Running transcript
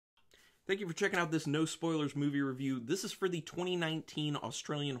Thank you for checking out this no spoilers movie review. This is for the 2019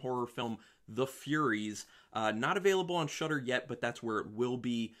 Australian horror film The Furies. Not available on Shudder yet, but that's where it will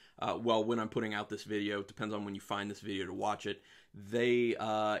be. Well, when I'm putting out this video, it depends on when you find this video to watch it.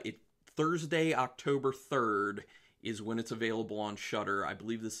 Thursday, October 3rd is when it's available on Shudder. I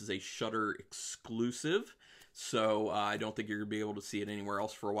believe this is a Shudder exclusive, so I don't think you're going to be able to see it anywhere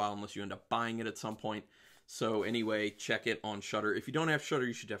else for a while unless you end up buying it at some point. So anyway, check it on Shudder. If you don't have Shudder,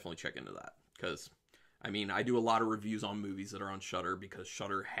 you should definitely check into that. Because, I mean, I do a lot of reviews on movies that are on Shudder because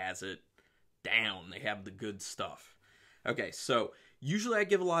Shudder has it down. They have the good stuff. Okay, so usually I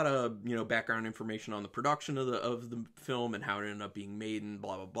give a lot of, background information on the production of the film and how it ended up being made and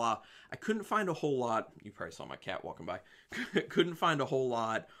blah, blah, blah. I couldn't find a whole lot. You probably saw my cat walking by. Couldn't find a whole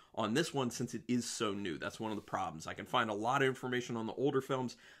lot on this one since it is so new. That's one of the problems. I can find a lot of information on the older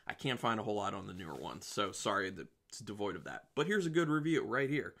films. I can't find a whole lot on the newer ones. So sorry that it's devoid of that. But here's a good review right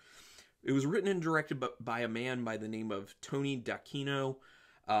here. It was written and directed by a man by the name of Tony D'Acchino.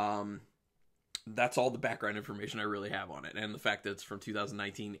 That's all the background information I really have on it. And the fact that it's from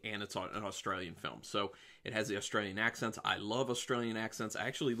 2019 and it's an Australian film. So it has the Australian accents. I love Australian accents. I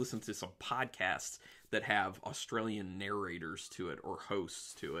actually listen to some podcasts that have Australian narrators to it or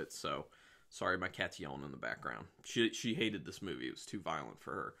hosts to it. So sorry, my cat's yelling in the background. She hated this movie. It was too violent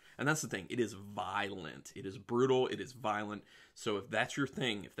for her. And that's the thing. It is violent. It is brutal. It is violent. So if that's your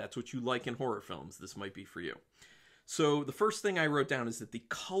thing, if that's what you like in horror films, this might be for you. So the first thing I wrote down is that the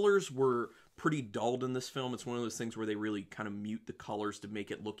colors were pretty dulled in this film. It's one of those things where they really kind of mute the colors to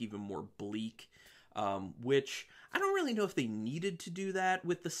make it look even more bleak, which I don't really know if they needed to do that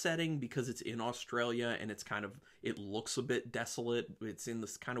with the setting because it's in Australia and it looks a bit desolate. It's in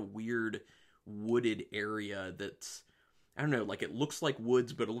this kind of weird wooded area that's, I don't know, like it looks like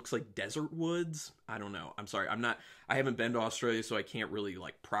woods, but it looks like desert woods. I don't know. I'm sorry. I haven't been to Australia, so I can't really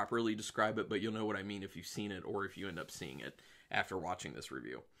like properly describe it, but you'll know what I mean if you've seen it or if you end up seeing it after watching this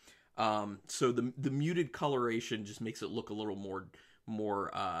review. So the muted coloration just makes it look a little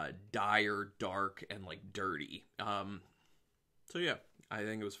more dire, dark, and like dirty. So yeah, I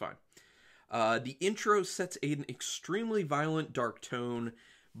think it was fine. The intro sets an extremely violent, dark tone.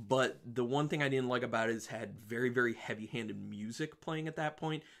 But the one thing I didn't like about it is it had very, very heavy-handed music playing at that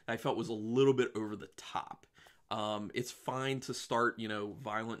point that I felt was a little bit over the top. It's fine to start,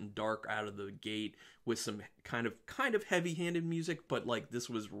 violent and dark out of the gate with some kind of heavy-handed music, but like this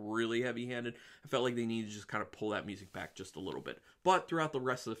was really heavy-handed. I felt like they needed to just kind of pull that music back just a little bit. But throughout the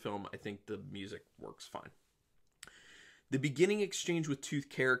rest of the film, I think the music works fine. The beginning exchange with two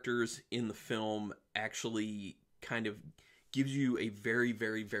characters in the film actually kind of gives you a very,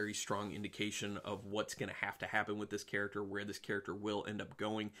 very, very strong indication of what's going to have to happen with this character, where this character will end up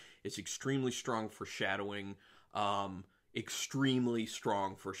going. It's extremely strong foreshadowing. Extremely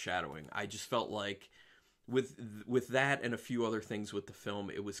strong foreshadowing. I just felt like with that and a few other things with the film,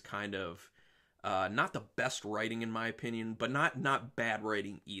 it was kind of not the best writing in my opinion, but not bad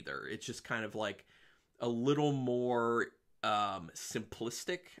writing either. It's just kind of like a little more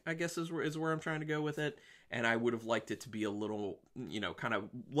simplistic, I guess is where I'm trying to go with it. And I would have liked it to be a little, kind of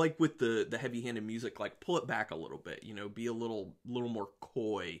like with the heavy-handed music, like pull it back a little bit, be a little more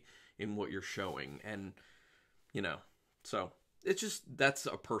coy in what you're showing. And, so it's just, that's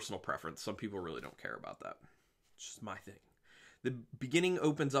a personal preference. Some people really don't care about that. It's just my thing. The beginning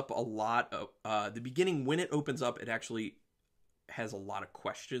opens up a lot of, when it opens up, it actually has a lot of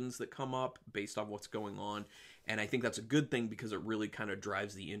questions that come up based on what's going on. And I think that's a good thing because it really kind of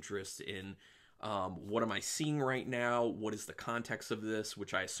drives the interest in, what am I seeing right now? What is the context of this?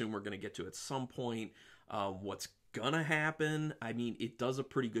 Which I assume we're going to get to at some point. What's going to happen? I mean, it does a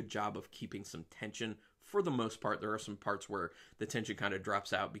pretty good job of keeping some tension for the most part. There are some parts where the tension kind of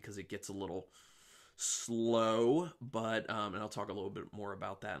drops out because it gets a little slow, but, and I'll talk a little bit more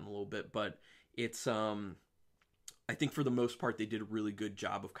about that in a little bit, but it's, I think for the most part, they did a really good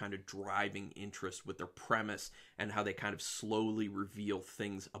job of kind of driving interest with their premise and how they kind of slowly reveal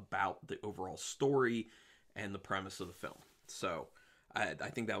things about the overall story and the premise of the film. So I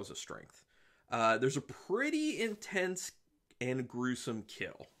think that was a strength. There's a pretty intense and gruesome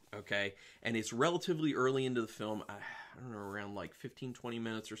kill, okay? And it's relatively early into the film. I don't know, around like 15, 20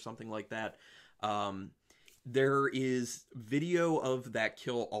 minutes or something like that. There is video of that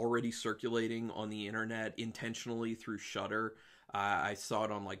kill already circulating on the internet intentionally through Shudder. I saw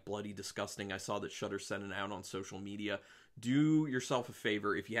it on like Bloody Disgusting. I saw that Shudder sent it out on social media. Do yourself a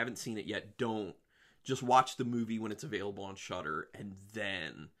favor. If you haven't seen it yet, don't. Just watch the movie when it's available on Shudder. And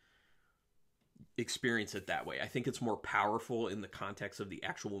then experience it that way. I think it's more powerful in the context of the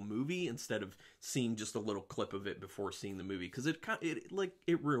actual movie instead of seeing just a little clip of it before seeing the movie, because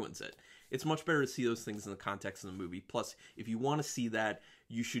it ruins it. It's much better to see those things in the context of the movie. Plus, if you want to see that,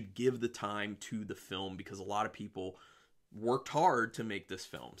 you should give the time to the film, because a lot of people worked hard to make this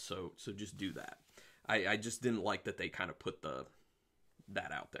film. So just do that. I just didn't like that they kind of put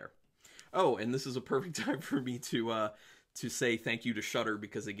that out there. Oh, and this is a perfect time for me to say thank you to Shudder,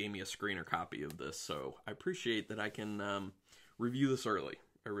 because they gave me a screener copy of this. So I appreciate that I can review this early.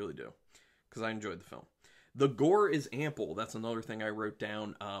 I really do, because I enjoyed the film. The gore is ample. That's another thing I wrote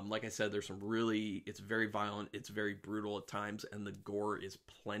down. Like I said, there's it's very violent. It's very brutal at times, and the gore is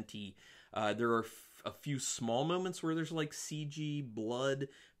plenty. There are a few small moments where there's like CG blood,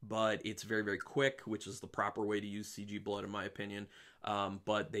 but it's very, very quick, which is the proper way to use CG blood, in my opinion.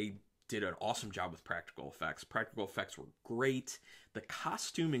 But they did an awesome job with practical effects. Practical effects were great. The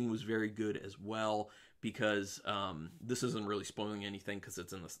costuming was very good as well, because this isn't really spoiling anything because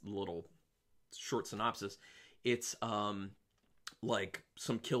it's in this little short synopsis. It's like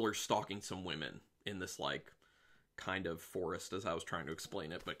some killers stalking some women in this like kind of forest, as I was trying to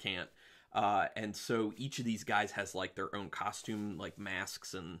explain it but can't. And so each of these guys has like their own costume, like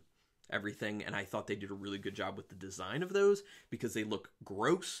masks and everything, and I thought they did a really good job with the design of those, because they look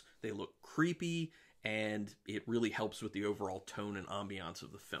gross, they look creepy, and it really helps with the overall tone and ambiance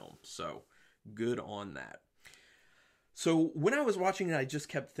of the film. So good on that. So when I was watching it, I just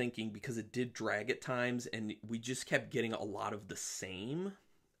kept thinking, because it did drag at times and we just kept getting a lot of the same,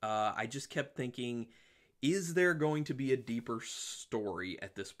 I just kept thinking, is there going to be a deeper story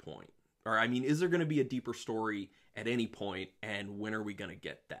at this point? Or, I mean, is there going to be a deeper story at any point, and when are we going to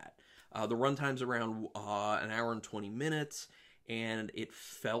get that? The runtime's around an hour and 20 minutes, and it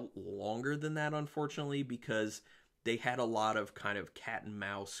felt longer than that, unfortunately, because they had a lot of kind of cat and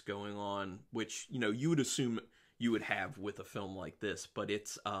mouse going on, which, you know, you would assume you would have with a film like this, but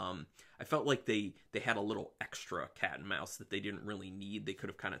it's, I felt like they had a little extra cat and mouse that they didn't really need. They could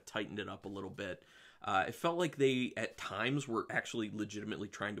have kind of tightened it up a little bit. It felt like they, at times, were actually legitimately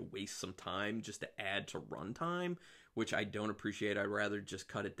trying to waste some time just to add to runtime, which I don't appreciate. I'd rather just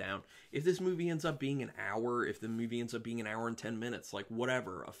cut it down. If this movie ends up being an hour, if the movie ends up being an hour and 10 minutes, like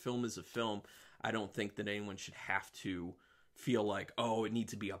whatever, a film is a film. I don't think that anyone should have to feel like, oh, it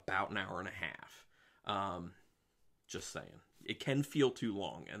needs to be about an hour and a half. Just saying. It can feel too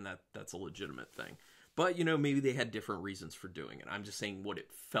long, and that's a legitimate thing. But, you know, maybe they had different reasons for doing it. I'm just saying what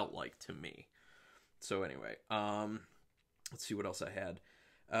it felt like to me. So anyway, let's see what else I had.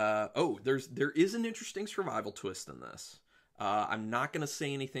 There is an interesting survival twist in this. I'm not going to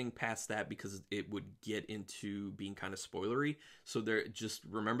say anything past that because it would get into being kind of spoilery. So just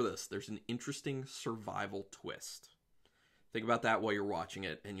remember this. There's an interesting survival twist. Think about that while you're watching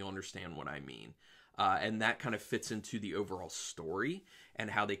it, and you'll understand what I mean. And that kind of fits into the overall story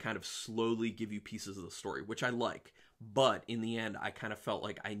and how they kind of slowly give you pieces of the story, which I like. But in the end, I kind of felt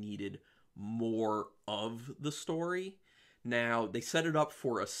like I needed more of the story. Now, they set it up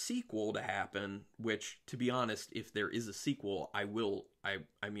for a sequel to happen, which, to be honest, if there is a sequel, I would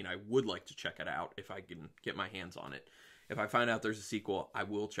like to check it out if I can get my hands on it. If I find out there's a sequel, I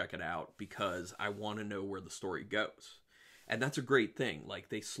will check it out because I want to know where the story goes. And that's a great thing. Like,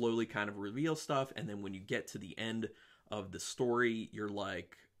 they slowly kind of reveal stuff, and then when you get to the end of the story, you're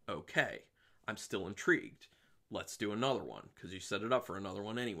like, okay, I'm still intrigued. Let's do another one, because you set it up for another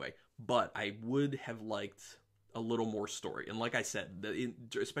one anyway. But I would have liked a little more story. And like I said,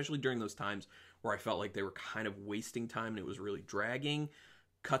 especially during those times where I felt like they were kind of wasting time and it was really dragging,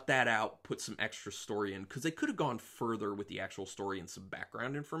 cut that out, put some extra story in, because they could have gone further with the actual story and some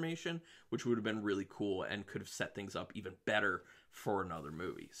background information, which would have been really cool and could have set things up even better for another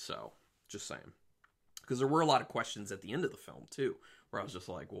movie. So, just saying. Because there were a lot of questions at the end of the film, too, where I was just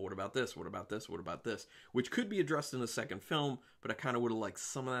like, well, what about this? What about this? What about this? Which could be addressed in a second film, but I kind of would have liked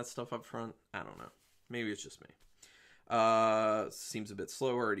some of that stuff up front. I don't know. Maybe it's just me. Seems a bit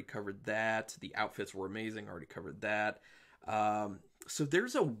slow. Already covered that. The outfits were amazing. Already covered that. So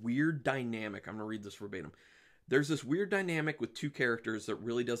there's a weird dynamic. I'm going to read this verbatim. There's this weird dynamic with two characters that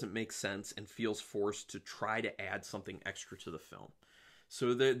really doesn't make sense and feels forced to try to add something extra to the film.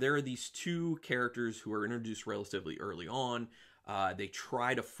 So there are these two characters who are introduced relatively early on. They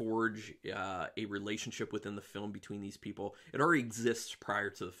try to forge a relationship within the film between these people. It already exists prior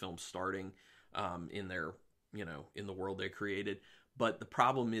to the film starting in their, in the world they created. But the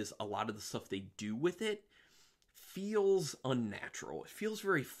problem is a lot of the stuff they do with it feels unnatural. It feels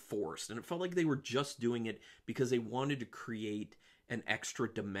very forced. And it felt like they were just doing it because they wanted to create an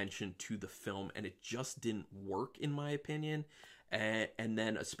extra dimension to the film. And it just didn't work, in my opinion. And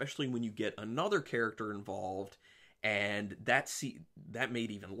then especially when you get another character involved, and that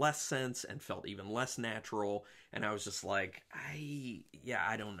made even less sense and felt even less natural, and I was just like, I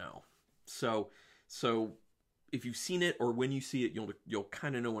don't know. So if you've seen it, or when you see it, you'll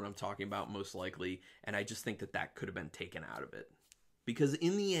kind of know what I'm talking about, most likely. And I just think that could have been taken out of it, because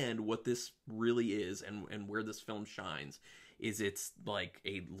in the end, what this really is, and where this film shines, is it's like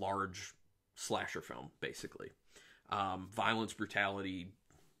a large slasher film, basically. Violence, brutality,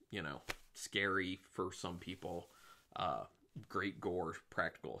 scary for some people, great gore,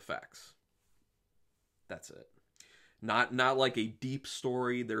 practical effects. That's it. Not like a deep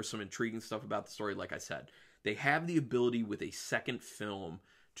story. There's some intriguing stuff about the story. Like I said, they have the ability with a second film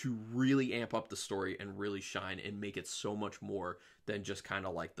to really amp up the story and really shine and make it so much more than just kind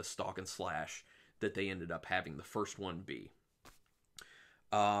of like the stalk and slash that they ended up having the first one be.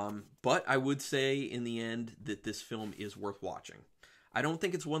 But I would say in the end that this film is worth watching. I don't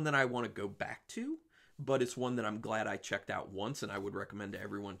think it's one that I want to go back to, but it's one that I'm glad I checked out once, and I would recommend to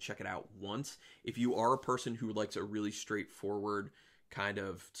everyone check it out once. If you are a person who likes a really straightforward kind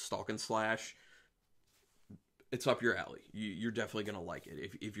of stalk and slash, it's up your alley. You're definitely going to like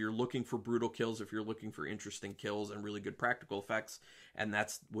it. If you're looking for brutal kills, if you're looking for interesting kills and really good practical effects, and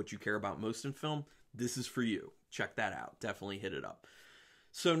that's what you care about most in film, this is for you. Check that out. Definitely hit it up.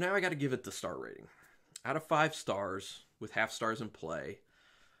 So now I got to give it the star rating. Out of 5 stars, with half stars in play,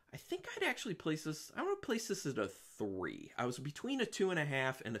 I think I'd actually place this, I want to place this at a 3. I was between a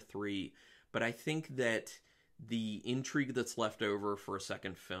 2.5 and a 3, but I think that the intrigue that's left over for a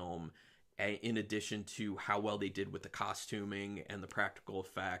second film, in addition to how well they did with the costuming and the practical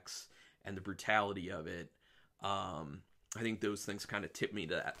effects and the brutality of it, I think those things kind of tip me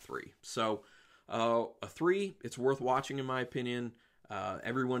to that 3. So a 3, it's worth watching in my opinion.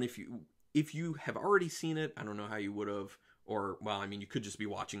 Everyone, if you have already seen it, I don't know how you would have, or, well, I mean, you could just be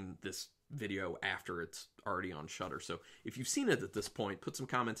watching this video after it's already on Shudder. So if you've seen it at this point, put some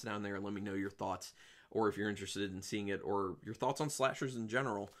comments down there and let me know your thoughts, or if you're interested in seeing it, or your thoughts on slashers in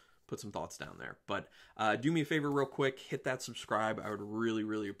general, put some thoughts down there. But do me a favor real quick, hit that subscribe. I would really,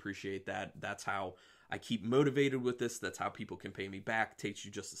 really appreciate that. That's how I keep motivated with this. That's how people can pay me back. Takes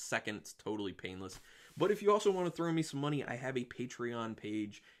you just a second. It's totally painless. But if you also want to throw me some money, I have a Patreon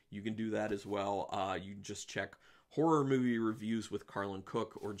page. You can do that as well. You can just check horror movie reviews with Carlin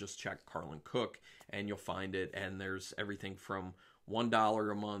Cook, or just check Carlin Cook and you'll find it. And there's everything from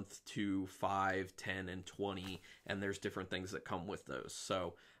 $1 a month to $5, $10, and $20. And there's different things that come with those.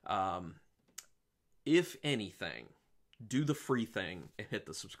 So if anything, do the free thing and hit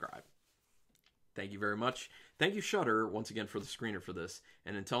the subscribe. Thank you very much. Thank you, Shudder, once again for the screener for this.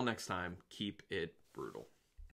 And until next time, keep it brutal.